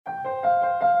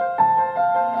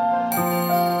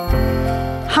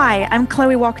Hi, I'm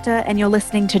Chloe Wachter, and you're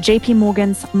listening to JP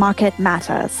Morgan's Market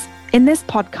Matters. In this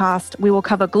podcast, we will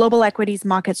cover global equities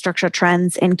market structure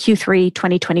trends in Q3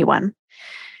 2021.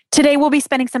 Today, we'll be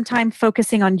spending some time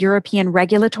focusing on European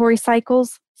regulatory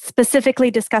cycles,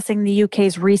 specifically discussing the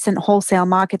UK's recent wholesale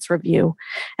markets review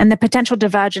and the potential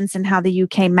divergence in how the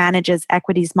UK manages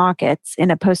equities markets in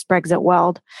a post-Brexit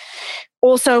world.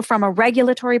 Also, from a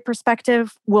regulatory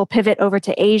perspective, we'll pivot over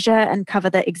to Asia and cover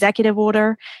the executive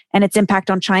order and its impact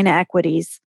on China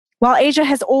equities. While Asia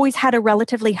has always had a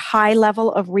relatively high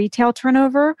level of retail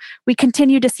turnover, we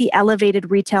continue to see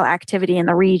elevated retail activity in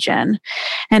the region.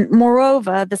 And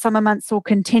moreover, the summer months saw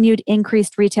continued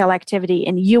increased retail activity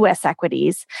in US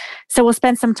equities. So we'll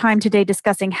spend some time today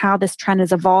discussing how this trend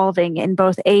is evolving in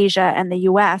both Asia and the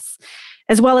US,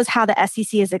 as well as how the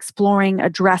SEC is exploring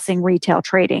addressing retail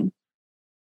trading.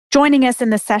 Joining us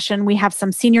in this session, we have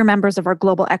some senior members of our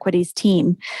global equities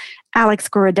team. Alex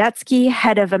Gorodetsky,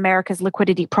 head of America's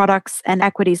Liquidity Products and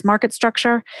Equities Market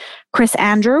Structure, Chris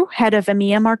Andrew, head of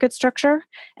EMEA Market Structure,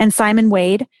 and Simon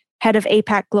Wade, head of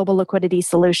APAC Global Liquidity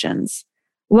Solutions.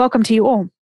 Welcome to you all.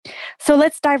 So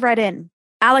let's dive right in.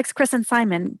 Alex, Chris, and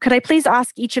Simon, could I please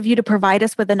ask each of you to provide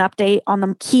us with an update on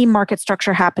the key market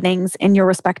structure happenings in your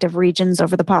respective regions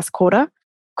over the past quarter?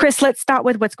 Chris, let's start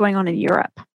with what's going on in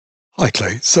Europe. Hi,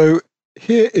 Clay. So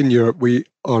here in Europe, we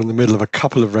are in the middle of a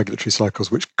couple of regulatory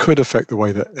cycles which could affect the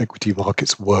way that equity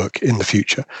markets work in the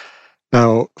future.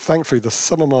 Now, thankfully, the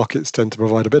summer markets tend to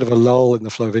provide a bit of a lull in the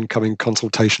flow of incoming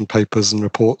consultation papers and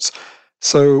reports.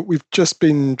 So we've just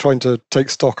been trying to take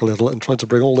stock a little and trying to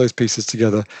bring all those pieces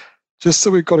together just so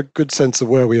we've got a good sense of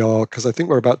where we are, because I think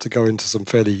we're about to go into some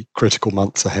fairly critical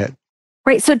months ahead.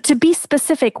 Right. So to be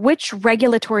specific, which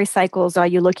regulatory cycles are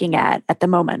you looking at the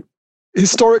moment?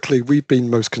 Historically, we've been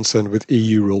most concerned with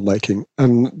EU rulemaking,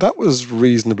 and that was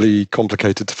reasonably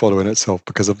complicated to follow in itself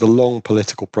because of the long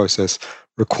political process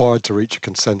required to reach a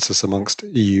consensus amongst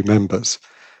EU members.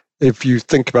 If you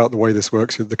think about the way this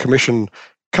works, the Commission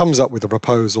comes up with a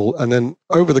proposal, and then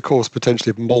over the course potentially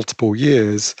of multiple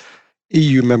years,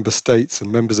 EU member states and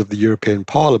members of the European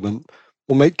Parliament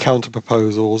will make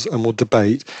counter-proposals and will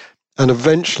debate, and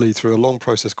eventually, through a long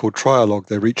process called trialogue,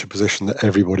 they reach a position that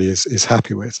everybody is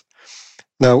happy with.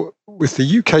 Now, with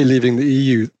the UK leaving the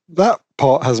EU, that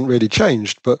part hasn't really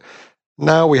changed, but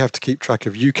now we have to keep track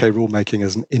of UK rulemaking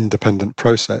as an independent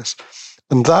process.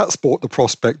 And that's brought the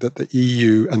prospect that the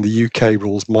EU and the UK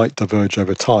rules might diverge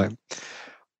over time.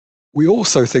 We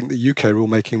also think that UK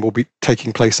rulemaking will be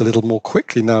taking place a little more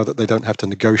quickly now that they don't have to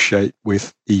negotiate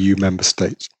with EU member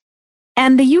states.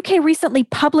 And the UK recently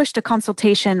published a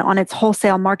consultation on its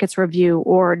Wholesale Markets Review,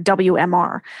 or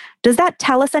WMR. Does that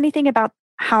tell us anything about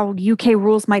how UK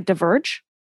rules might diverge?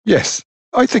 Yes,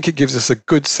 I think it gives us a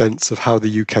good sense of how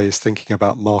the UK is thinking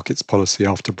about markets policy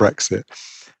after Brexit.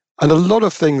 And a lot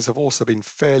of things have also been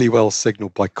fairly well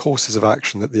signalled by courses of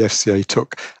action that the FCA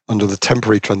took under the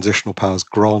temporary transitional powers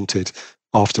granted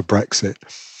after Brexit.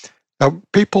 Now,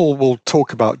 people will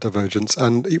talk about divergence,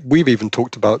 and we've even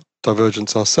talked about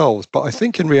divergence ourselves, but I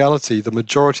think in reality, the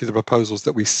majority of the proposals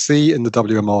that we see in the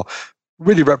WMR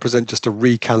really represent just a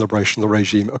recalibration of the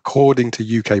regime according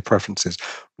to UK preferences,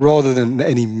 rather than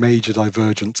any major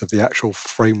divergence of the actual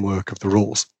framework of the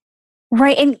rules.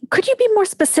 Right. And could you be more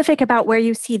specific about where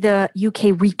you see the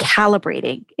UK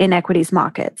recalibrating in equities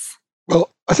markets?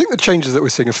 Well, I think the changes that we're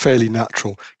seeing are fairly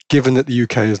natural, given that the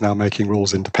UK is now making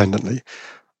rules independently.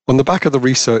 On the back of the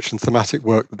research and thematic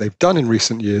work that they've done in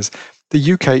recent years,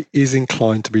 the UK is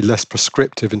inclined to be less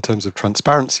prescriptive in terms of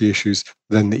transparency issues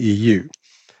than the EU.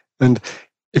 And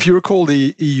if you recall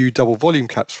the EU double volume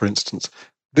caps, for instance,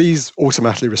 these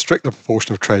automatically restrict the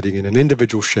proportion of trading in an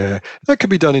individual share that can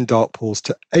be done in dark pools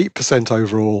to 8%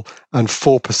 overall and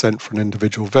 4% for an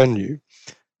individual venue.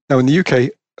 Now, in the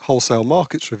UK Wholesale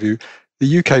Markets Review,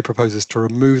 the UK proposes to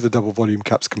remove the double volume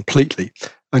caps completely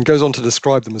and goes on to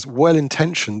describe them as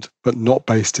well-intentioned but not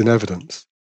based in evidence.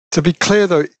 To be clear,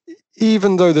 though,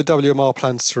 even though the WMR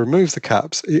plans to remove the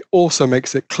caps, it also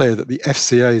makes it clear that the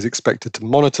FCA is expected to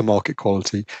monitor market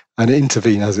quality and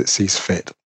intervene as it sees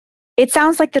fit. It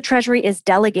sounds like the Treasury is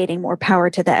delegating more power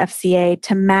to the FCA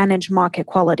to manage market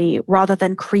quality rather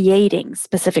than creating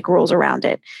specific rules around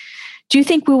it. Do you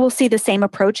think we will see the same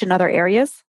approach in other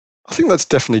areas? I think that's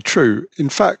definitely true. In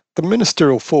fact, the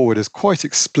Ministerial Forward is quite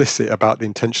explicit about the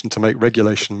intention to make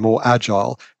regulation more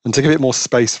agile and to give it more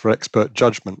space for expert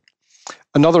judgment.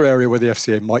 Another area where the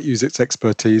FCA might use its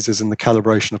expertise is in the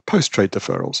calibration of post-trade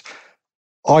deferrals.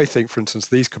 I think, for instance,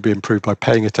 these could be improved by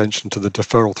paying attention to the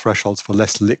deferral thresholds for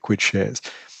less liquid shares.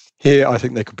 Here, I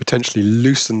think they could potentially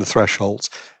loosen the thresholds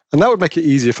And that would make it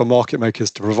easier for market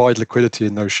makers to provide liquidity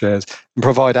in those shares and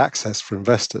provide access for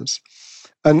investors.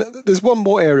 And there's one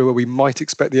more area where we might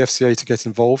expect the FCA to get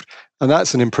involved, and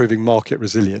that's in improving market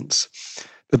resilience.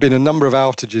 There have been a number of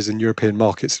outages in European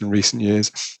markets in recent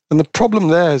years, and the problem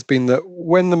there has been that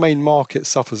when the main market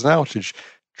suffers an outage,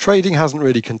 trading hasn't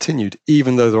really continued,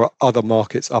 even though there are other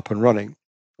markets up and running.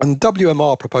 And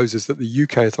WMR proposes that the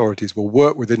UK authorities will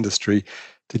work with industry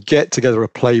to get together a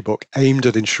playbook aimed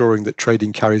at ensuring that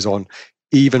trading carries on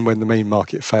even when the main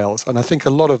market fails. And I think a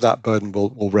lot of that burden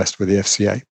will rest with the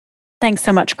FCA. Thanks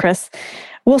so much, Chris.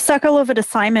 We'll circle over to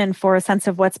Simon for a sense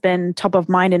of what's been top of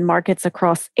mind in markets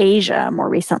across Asia more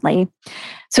recently.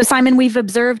 So Simon, we've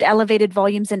observed elevated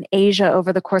volumes in Asia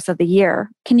over the course of the year.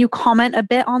 Can you comment a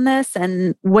bit on this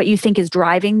and what you think is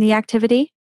driving the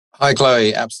activity? Hi,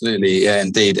 Chloe. Absolutely. Yeah,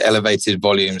 indeed. Elevated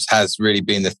volumes has really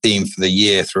been the theme for the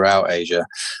year throughout Asia.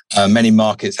 Many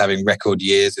markets having record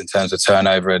years in terms of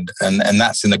turnover. And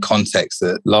that's in the context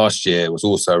that last year was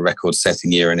also a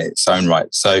record-setting year in its own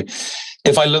right. So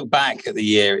if I look back at the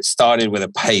year, it started with a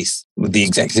pace with the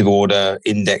executive order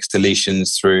index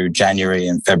deletions through January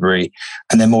and February.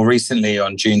 And then more recently,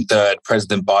 on June 3rd,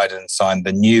 President Biden signed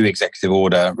the new executive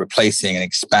order, replacing and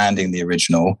expanding the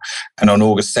original. And on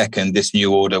August 2nd, this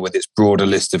new order with its broader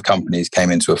list of companies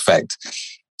came into effect.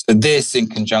 So this, in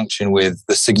conjunction with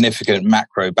the significant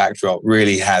macro backdrop,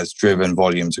 really has driven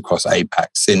volumes across APAC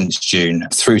since June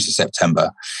through to September.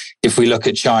 If we look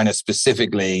at China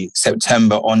specifically,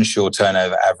 September onshore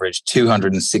turnover averaged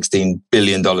 $216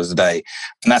 billion a day.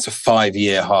 And that's a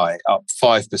 5-year high, up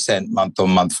 5% month on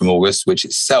month from August, which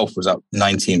itself was up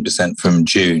 19% from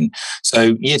June.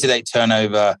 So year-to-date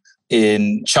turnover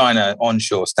in China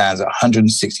onshore stands at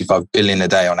 165 billion a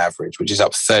day on average, which is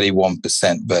up 31%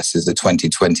 versus the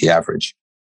 2020 average.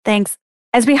 Thanks.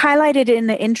 As we highlighted in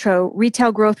the intro,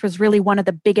 retail growth was really one of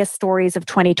the biggest stories of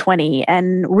 2020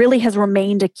 and really has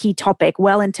remained a key topic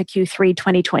well into Q3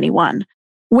 2021.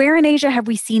 Where in Asia have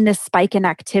we seen this spike in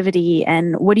activity,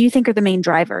 and what do you think are the main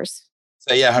drivers?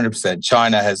 So yeah, 100%.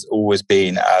 China has always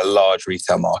been a large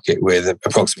retail market with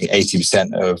approximately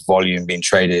 80% of volume being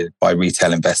traded by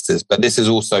retail investors. But this has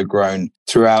also grown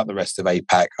throughout the rest of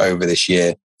APAC over this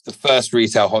year. The first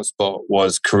retail hotspot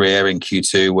was Korea in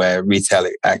Q2, where retail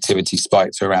activity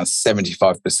spiked to around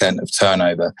 75% of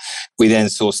turnover. We then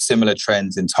saw similar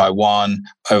trends in Taiwan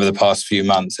over the past few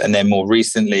months. And then more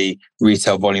recently,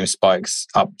 retail volume spikes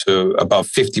up to above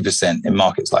 50% in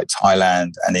markets like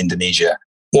Thailand and Indonesia.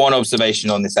 One observation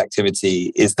on this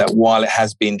activity is that while it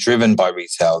has been driven by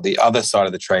retail, the other side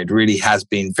of the trade really has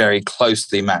been very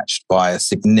closely matched by a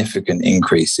significant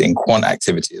increase in quant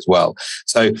activity as well.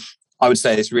 So I would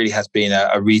say this really has been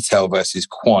a retail versus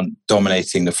quant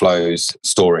dominating the flows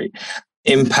story.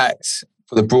 Impact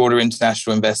for the broader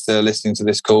international investor listening to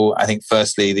this call, I think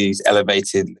firstly, these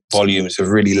elevated volumes have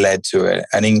really led to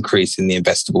an increase in the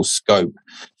investable scope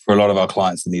for a lot of our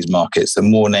clients in these markets. And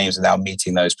more names are now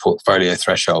meeting those portfolio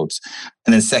thresholds.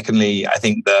 And then secondly, I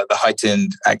think the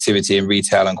heightened activity in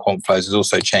retail and quant flows has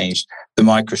also changed the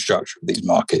microstructure of these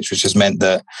markets, which has meant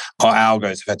that our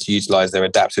algos have had to utilize their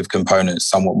adaptive components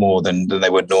somewhat more than they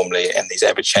would normally in these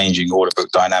ever-changing order book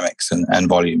dynamics and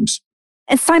volumes.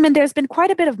 And Simon, there's been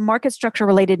quite a bit of market structure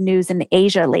related news in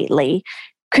Asia lately.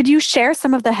 Could you share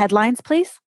some of the headlines,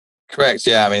 please? Correct.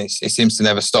 Yeah, I mean, it seems to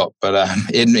never stop. But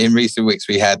in recent weeks,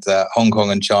 we had Hong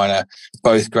Kong and China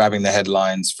both grabbing the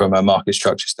headlines from a market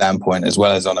structure standpoint, as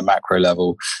well as on a macro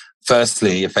level.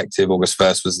 Firstly, effective August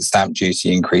 1st was the stamp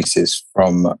duty increases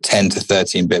from 10 to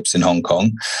 13 bips in Hong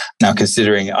Kong. Now,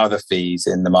 considering other fees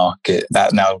in the market,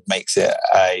 that now makes it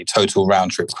a total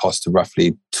round trip cost of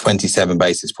roughly 27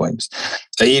 basis points.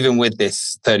 So even with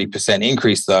this 30%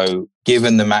 increase, though,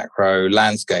 given the macro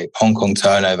landscape, Hong Kong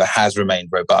turnover has remained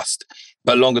robust.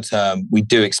 But longer term, we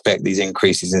do expect these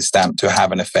increases in stamp to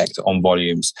have an effect on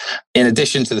volumes. In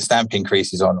addition to the stamp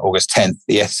increases on August 10th,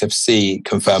 the SFC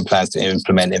confirmed plans to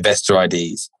implement investor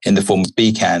IDs in the form of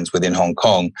BCANs within Hong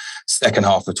Kong, second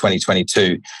half of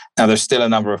 2022. Now, there's still a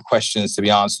number of questions to be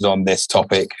answered on this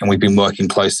topic, and we've been working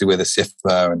closely with the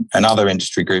SIFMA and other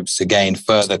industry groups to gain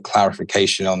further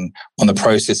clarification on the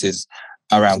processes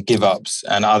around give-ups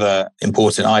and other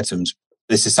important items.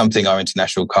 This is something our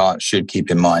international clients should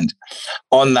keep in mind.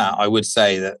 On that, I would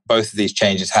say that both of these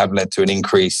changes have led to an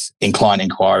increase in client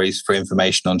inquiries for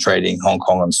information on trading Hong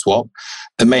Kong on swap.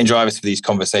 The main drivers for these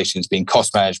conversations being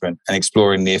cost management and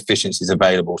exploring the efficiencies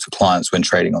available to clients when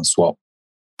trading on swap.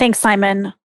 Thanks,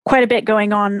 Simon. Quite a bit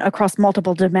going on across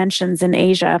multiple dimensions in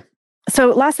Asia.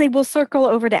 So lastly, we'll circle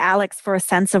over to Alex for a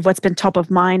sense of what's been top of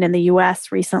mind in the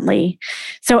US recently.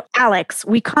 So Alex,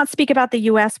 we can't speak about the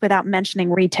US without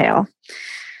mentioning retail.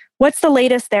 What's the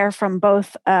latest there from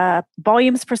both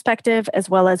volumes perspective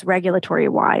as well as regulatory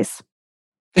wise?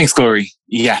 Thanks, Glory.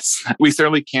 Yes, we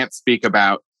certainly can't speak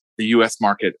about the US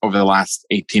market over the last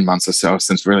 18 months or so,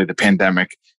 since really the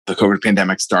COVID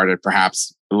pandemic started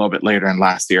perhaps a little bit later in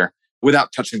last year,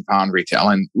 without touching upon retail.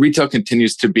 And retail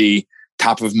continues to be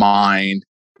top of mind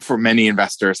for many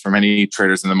investors, for many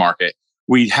traders in the market.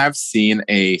 We have seen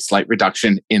a slight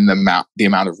reduction in the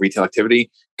amount of retail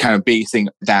activity, kind of basing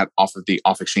that off of the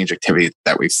off-exchange activity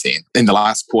that we've seen. In the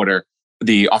last quarter,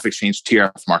 the off-exchange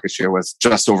TRF market share was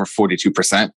just over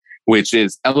 42%, which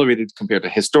is elevated compared to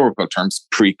historical terms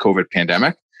pre-COVID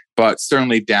pandemic, but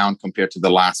certainly down compared to the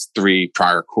last 3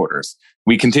 prior quarters.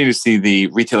 We continue to see the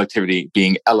retail activity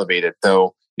being elevated,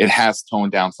 though it has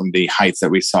toned down from the heights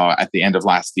that we saw at the end of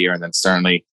last year and then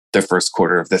certainly the first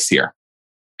quarter of this year.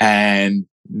 And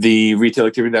the retail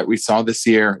activity that we saw this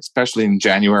year, especially in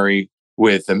January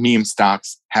with the meme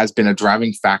stocks, has been a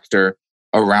driving factor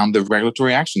around the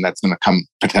regulatory action that's going to come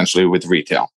potentially with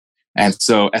retail. And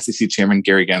so SEC Chairman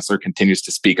Gary Gensler continues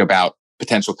to speak about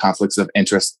potential conflicts of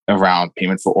interest around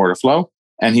payment for order flow.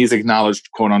 And he's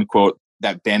acknowledged, quote unquote,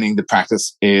 that banning the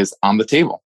practice is on the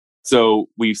table. So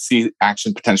we see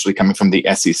action potentially coming from the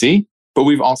SEC, but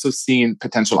we've also seen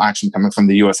potential action coming from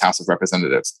the U.S. House of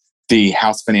Representatives. The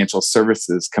House Financial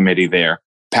Services Committee there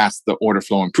passed the Order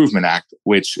Flow Improvement Act,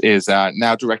 which is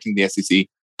now directing the SEC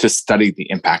to study the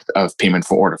impact of payment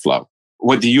for order flow.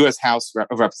 What the U.S. House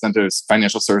of Representatives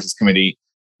Financial Services Committee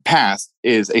passed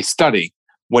is a study.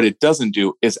 What it doesn't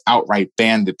do is outright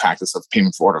ban the practice of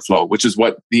payment for order flow, which is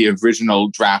what the original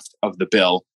draft of the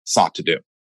bill sought to do.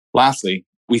 Lastly,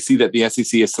 we see that the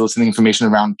SEC is soliciting information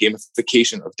around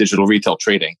gamification of digital retail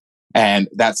trading. And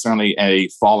that's certainly a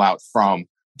fallout from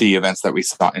the events that we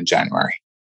saw in January.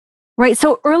 Right.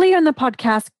 So earlier in the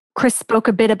podcast, Chris spoke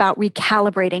a bit about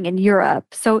recalibrating in Europe.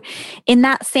 So in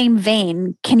that same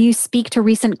vein, can you speak to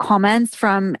recent comments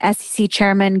from SEC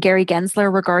Chairman Gary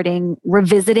Gensler regarding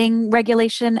revisiting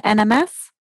regulation NMS?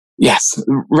 Yes,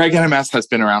 Reg NMS has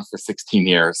been around for 16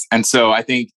 years. And so I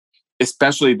think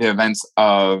especially the events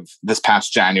of this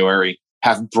past January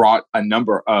have brought a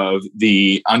number of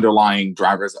the underlying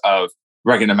drivers of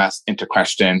Reg NMS into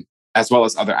question, as well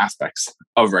as other aspects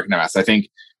of Reg NMS. I think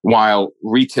while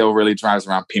retail really drives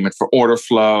around payment for order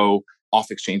flow,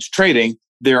 off-exchange trading,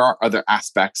 there are other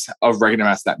aspects of Reg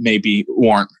NMS that maybe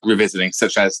warrant revisiting,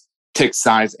 such as tick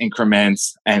size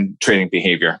increments and trading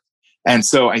behavior. And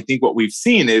so I think what we've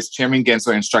seen is Chairman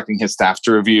Gensler instructing his staff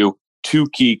to review 2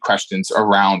 key questions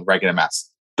around Reg NMS.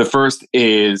 The first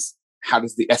is, how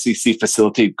does the SEC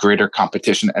facilitate greater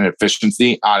competition and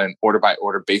efficiency on an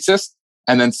order-by-order basis?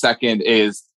 And then second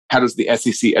is, how does the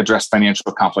SEC address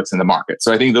financial conflicts in the market?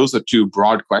 So I think those are 2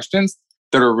 broad questions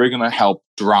that are really going to help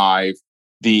drive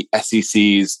the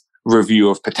SEC's review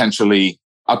of potentially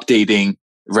updating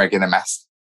Reg NMS.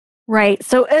 Right.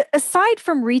 So aside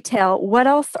from retail, what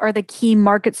else are the key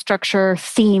market structure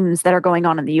themes that are going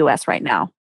on in the US right now?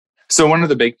 So one of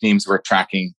the big themes we're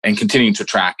tracking and continuing to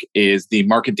track is the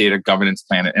market data governance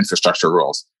plan and infrastructure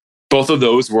rules. Both of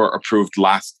those were approved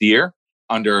last year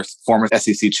under former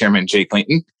SEC Chairman Jay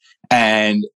Clayton.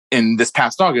 And in this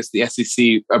past August, the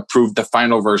SEC approved the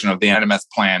final version of the NMS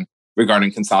plan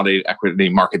regarding consolidated equity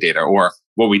market data, or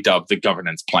what we dub the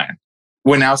governance plan.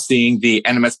 We're now seeing the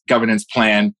NMS governance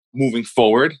plan moving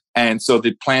forward. And so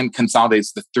the plan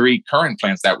consolidates the 3 current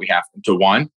plans that we have into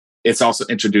one. It's also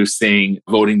introducing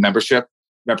voting membership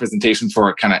representation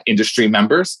for kind of industry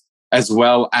members, as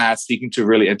well as seeking to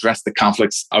really address the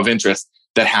conflicts of interest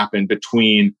that happen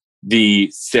between the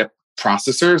SIP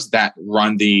processors that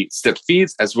run the SIP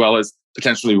feeds, as well as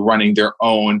potentially running their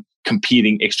own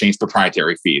competing exchange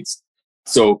proprietary feeds.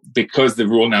 So because the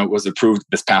rule now was approved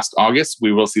this past August,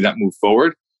 we will see that move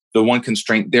forward. The one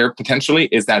constraint there potentially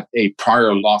is that a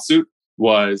prior lawsuit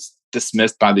was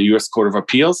dismissed by the U.S. Court of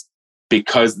Appeals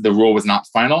because the rule was not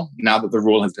final. Now that the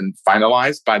rule has been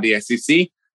finalized by the SEC,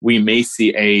 we may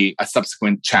see a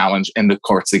subsequent challenge in the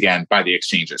courts again by the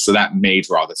exchanges. So that may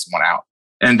draw this one out.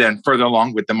 And then further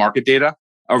along with the market data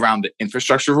around the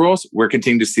infrastructure rules, we're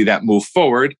continuing to see that move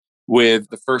forward with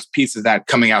the first piece of that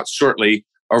coming out shortly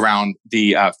around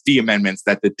the fee amendments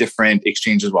that the different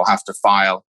exchanges will have to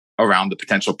file around the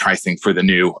potential pricing for the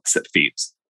new SIP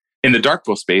feeds. In the dark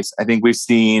pool space, I think we've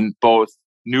seen both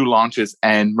new launches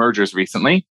and mergers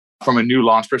recently. From a new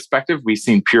launch perspective, we've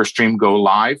seen PureStream go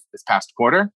live this past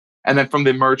quarter. And then from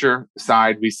the merger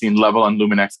side, we've seen Level and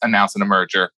Luminex announce a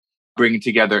merger, bringing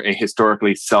together a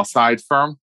historically sell-side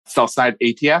firm, sell-side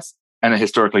ATS, and a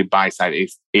historically buy-side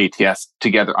ATS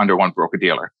together under one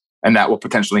broker-dealer. And that will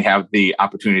potentially have the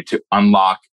opportunity to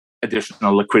unlock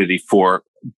additional liquidity for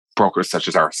brokers such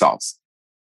as ourselves.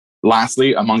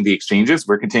 Lastly, among the exchanges,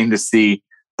 we're continuing to see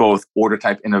both order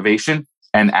type innovation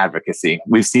and advocacy.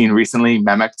 We've seen recently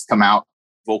MEMX come out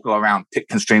vocal around tick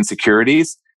constrained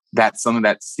securities. That's something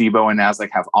that Cboe and Nasdaq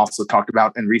have also talked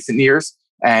about in recent years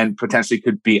and potentially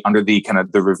could be under the kind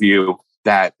of the review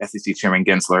that SEC Chairman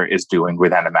Gensler is doing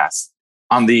with NMS.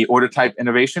 On the order type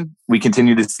innovation, we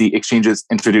continue to see exchanges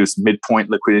introduce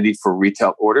midpoint liquidity for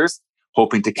retail orders,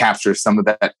 hoping to capture some of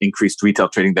that increased retail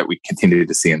trading that we continue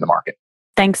to see in the market.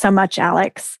 Thanks so much,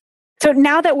 Alex. So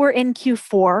now that we're in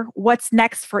Q4, what's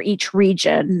next for each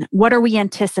region? What are we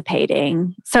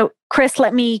anticipating? So, Chris,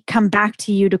 let me come back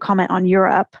to you to comment on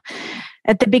Europe.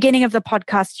 At the beginning of the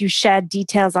podcast, you shared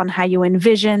details on how you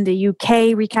envision the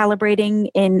UK recalibrating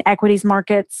in equities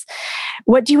markets.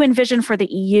 What do you envision for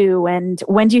the EU, and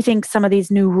when do you think some of these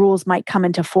new rules might come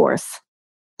into force?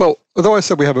 Well, although I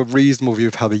said we have a reasonable view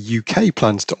of how the UK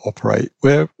plans to operate,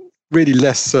 we're really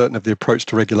less certain of the approach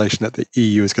to regulation that the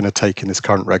EU is going to take in this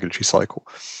current regulatory cycle.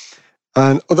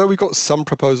 And although we've got some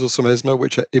proposals from ESMA,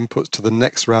 which are inputs to the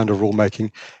next round of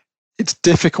rulemaking, it's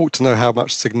difficult to know how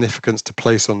much significance to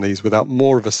place on these without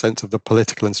more of a sense of the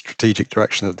political and strategic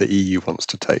direction that the EU wants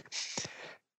to take.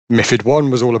 MiFID I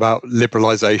was all about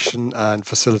liberalisation and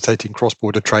facilitating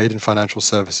cross-border trade in financial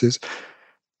services.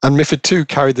 And MiFID II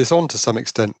carried this on to some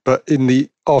extent, but in the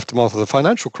aftermath of the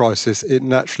financial crisis, it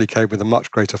naturally came with a much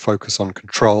greater focus on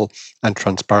control and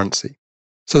transparency.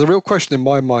 So the real question in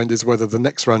my mind is whether the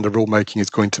next round of rulemaking is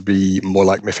going to be more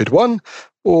like MiFID I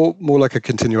or more like a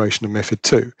continuation of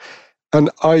MiFID II. And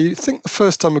I think the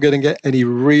first time we're going to get any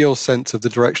real sense of the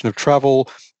direction of travel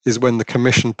is when the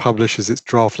Commission publishes its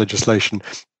draft legislation,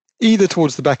 either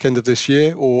towards the back end of this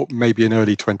year or maybe in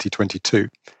early 2022.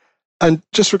 And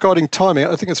just regarding timing,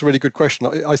 I think it's a really good question.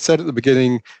 I said at the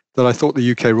beginning that I thought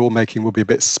the UK rulemaking will be a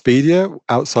bit speedier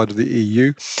outside of the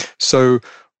EU. So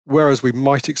whereas we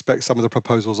might expect some of the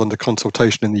proposals under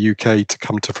consultation in the UK to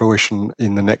come to fruition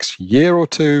in the next year or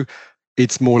two,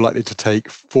 it's more likely to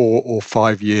take 4 or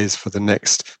 5 years for the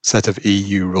next set of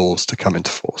EU rules to come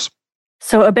into force.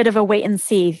 So a bit of a wait and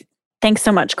see. Thanks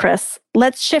so much, Chris.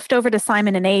 Let's shift over to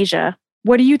Simon in Asia.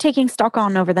 What are you taking stock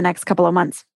on over the next couple of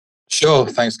months? Sure.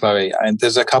 Thanks, Chloe. And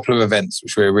there's a couple of events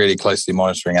which we're really closely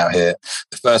monitoring out here.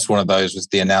 The first one of those was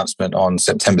the announcement on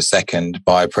September 2nd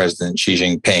by President Xi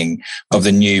Jinping of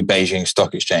the new Beijing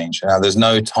Stock Exchange. Now, there's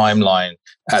no timeline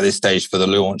at this stage for the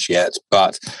launch yet,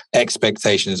 but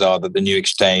expectations are that the new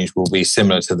exchange will be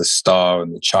similar to the STAR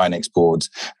and the Chinex boards.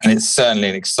 And it's certainly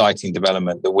an exciting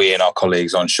development that we and our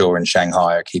colleagues onshore in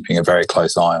Shanghai are keeping a very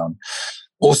close eye on.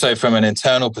 Also, from an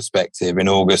internal perspective, in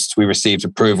August, we received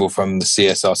approval from the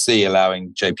CSRC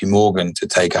allowing JP Morgan to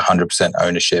take 100%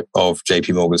 ownership of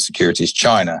JP Morgan Securities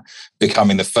China,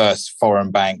 becoming the first foreign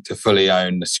bank to fully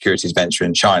own the securities venture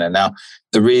in China. Now,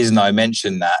 the reason I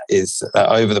mention that is that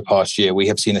over the past year, we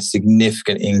have seen a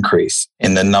significant increase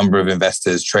in the number of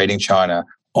investors trading China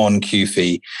on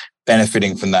QFII,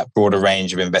 benefiting from that broader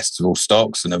range of investable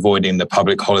stocks and avoiding the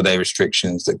public holiday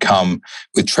restrictions that come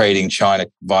with trading China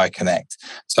via Connect.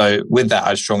 So with that,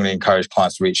 I strongly encourage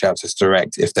clients to reach out to us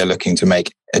direct if they're looking to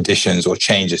make additions or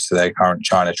changes to their current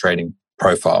China trading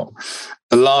profile.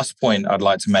 The last point I'd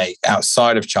like to make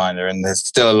outside of China, and there's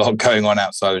still a lot going on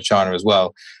outside of China as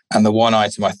well, and the one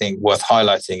item I think worth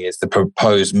highlighting is the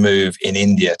proposed move in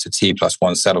India to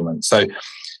T+1 settlement. So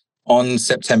on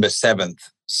September 7th,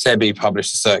 SEBI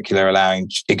published a circular allowing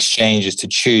exchanges to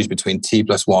choose between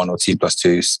T+1 or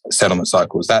T+2 settlement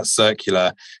cycles. That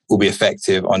circular will be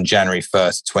effective on January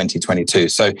 1st, 2022.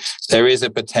 So there is a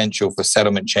potential for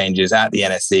settlement changes at the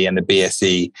NSE and the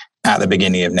BSE at the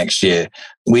beginning of next year.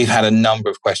 We've had a number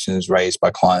of questions raised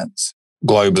by clients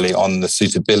globally on the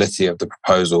suitability of the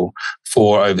proposal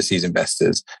for overseas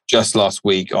investors. Just last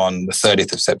week, on the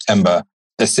 30th of September,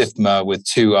 the SIFMA, with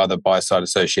 2 other buy-side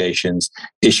associations,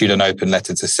 issued an open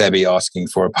letter to SEBI asking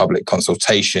for a public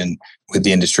consultation with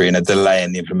the industry and a delay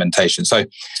in the implementation. So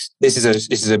this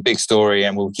is a big story,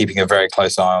 and we're keeping a very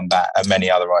close eye on that and many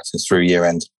other items through year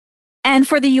end. And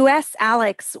for the US,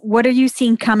 Alex, what are you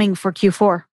seeing coming for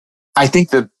Q4? I think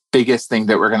the biggest thing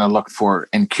that we're going to look for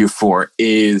in Q4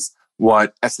 is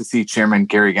what SEC Chairman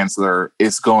Gary Gensler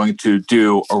is going to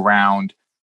do around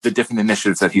the different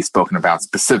initiatives that he's spoken about,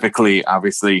 specifically,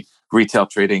 obviously, retail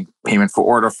trading, payment for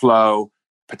order flow,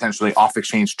 potentially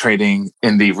off-exchange trading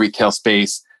in the retail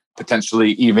space,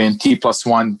 potentially even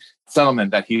T+1 settlement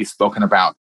that he's spoken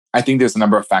about. I think there's a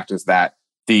number of factors that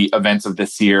the events of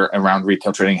this year around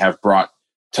retail trading have brought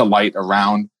to light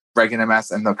around Reg NMS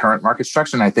and the current market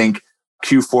structure. And I think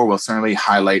Q4 will certainly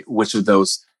highlight which of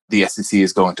those the SEC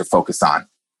is going to focus on.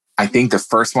 I think the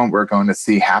first one we're going to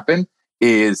see happen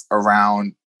is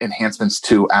around enhancements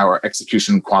to our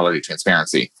execution quality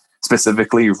transparency,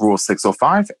 specifically Rule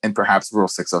 605 and perhaps Rule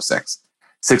 606.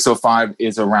 605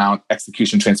 is around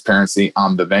execution transparency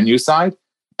on the venue side.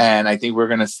 And I think we're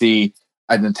going to see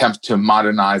an attempt to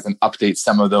modernize and update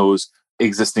some of those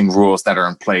existing rules that are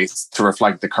in place to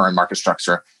reflect the current market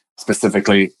structure,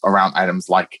 specifically around items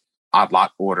like odd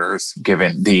lot orders,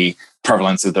 given the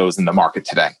prevalence of those in the market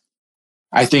today.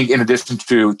 I think in addition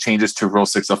to changes to Rule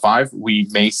 605, we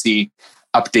may see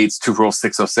updates to Rule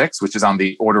 606, which is on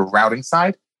the order routing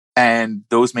side. And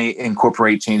those may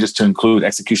incorporate changes to include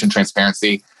execution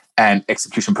transparency and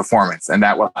execution performance. And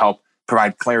that will help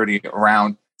provide clarity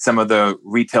around some of the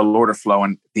retail order flow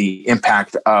and the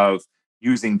impact of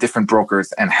using different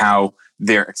brokers and how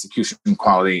their execution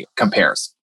quality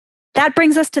compares. That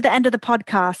brings us to the end of the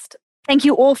podcast. Thank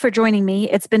you all for joining me.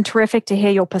 It's been terrific to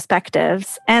hear your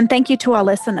perspectives. And thank you to our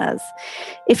listeners.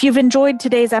 If you've enjoyed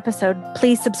today's episode,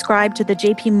 please subscribe to the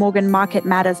JP Morgan Market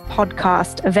Matters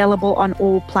podcast, available on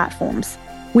all platforms.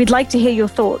 We'd like to hear your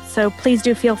thoughts, so please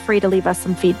do feel free to leave us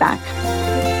some feedback.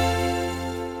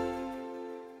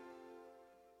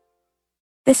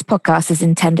 This podcast is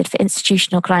intended for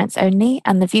institutional clients only,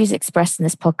 and the views expressed in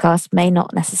this podcast may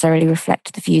not necessarily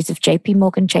reflect the views of JP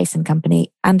Morgan Chase &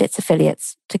 Company and its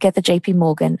affiliates, together JP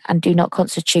Morgan, and do not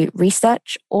constitute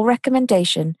research or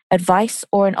recommendation, advice,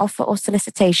 or an offer or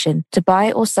solicitation to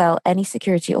buy or sell any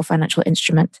security or financial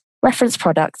instrument. Reference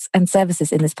products and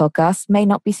services in this podcast may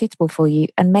not be suitable for you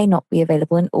and may not be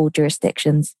available in all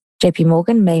jurisdictions. JP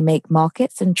Morgan may make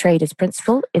markets and trade as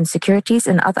principal in securities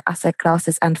and other asset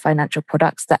classes and financial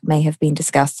products that may have been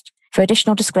discussed. For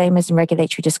additional disclaimers and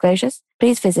regulatory disclosures,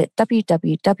 please visit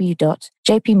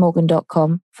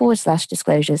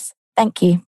www.jpmorgan.com/disclosures. Thank you.